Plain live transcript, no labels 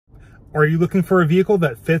Are you looking for a vehicle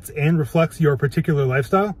that fits and reflects your particular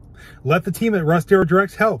lifestyle? Let the team at Russ Darrow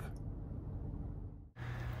Direct help.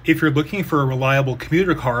 If you're looking for a reliable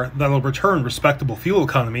commuter car that'll return respectable fuel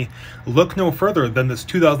economy, look no further than this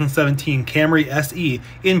 2017 Camry SE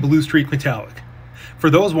in Blue Streak Metallic. For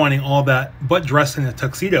those wanting all that but dressed in a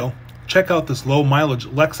tuxedo, check out this low-mileage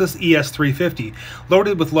Lexus ES350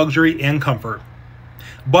 loaded with luxury and comfort.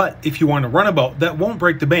 But if you want a runabout that won't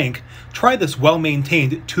break the bank, try this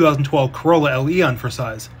well-maintained 2012 Corolla LE on for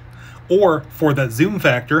size. Or, for that zoom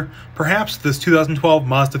factor, perhaps this 2012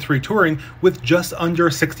 Mazda 3 Touring with just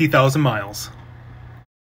under 60,000 miles.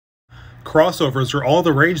 Crossovers are all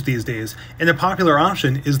the rage these days, and a popular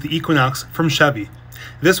option is the Equinox from Chevy.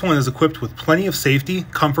 This one is equipped with plenty of safety,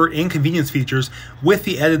 comfort, and convenience features with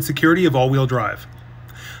the added security of all-wheel drive.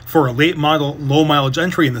 For a late model, low mileage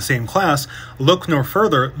entry in the same class, look no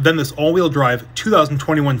further than this all-wheel drive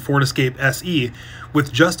 2021 Ford Escape SE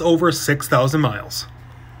with just over 6,000 miles.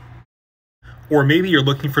 Or maybe you're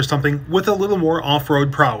looking for something with a little more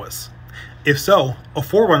off-road prowess. If so, a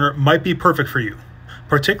 4Runner might be perfect for you,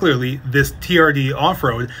 particularly this TRD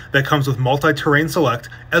off-road that comes with multi-terrain select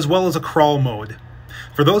as well as a crawl mode.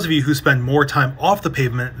 For those of you who spend more time off the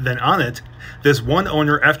pavement than on it, this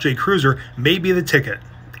one-owner FJ Cruiser may be the ticket.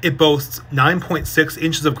 It boasts 9.6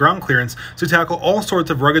 inches of ground clearance to tackle all sorts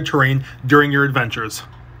of rugged terrain during your adventures.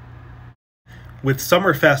 With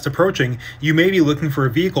summer fast approaching, you may be looking for a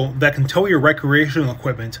vehicle that can tow your recreational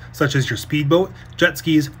equipment, such as your speedboat, jet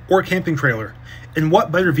skis, or camping trailer. And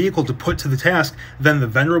what better vehicle to put to the task than the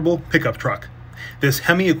venerable pickup truck? This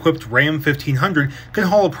Hemi-equipped Ram 1500 can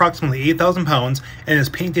haul approximately 8,000 pounds and is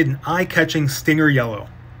painted an eye-catching stinger yellow.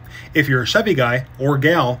 If you're a Chevy guy or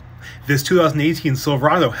gal, this 2018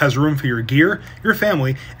 Silverado has room for your gear, your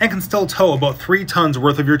family, and can still tow about 3 tons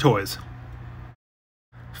worth of your toys.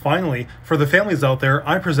 Finally, for the families out there,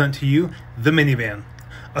 I present to you the minivan.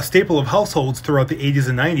 A staple of households throughout the 80s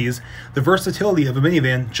and 90s, the versatility of a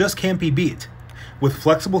minivan just can't be beat. With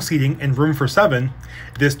flexible seating and room for 7,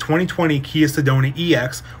 this 2020 Kia Sedona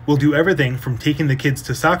EX will do everything from taking the kids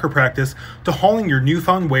to soccer practice to hauling your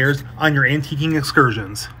newfound wares on your antiquing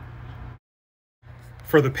excursions.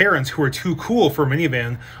 For the parents who are too cool for a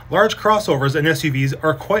minivan, large crossovers and SUVs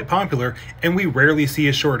are quite popular and we rarely see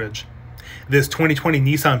a shortage. This 2020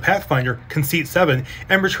 Nissan Pathfinder can seat 7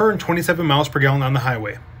 and return 27 miles per gallon on the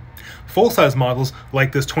highway. Full-size models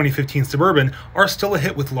like this 2015 Suburban are still a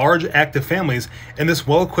hit with large active families, and this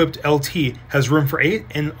well-equipped LT has room for 8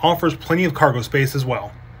 and offers plenty of cargo space as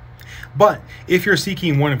well. But if you're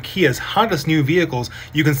seeking one of Kia's hottest new vehicles,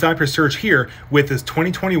 you can stop your search here with this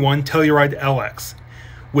 2021 Telluride LX.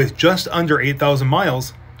 With just under 8,000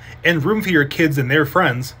 miles and room for your kids and their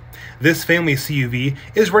friends, this family CUV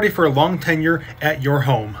is ready for a long tenure at your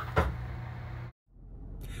home.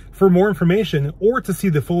 For more information or to see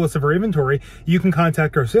the full list of our inventory, you can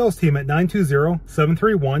contact our sales team at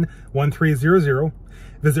 920-731-1300,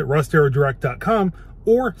 visit russdarrowdirect.com,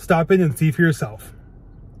 or stop in and see for yourself.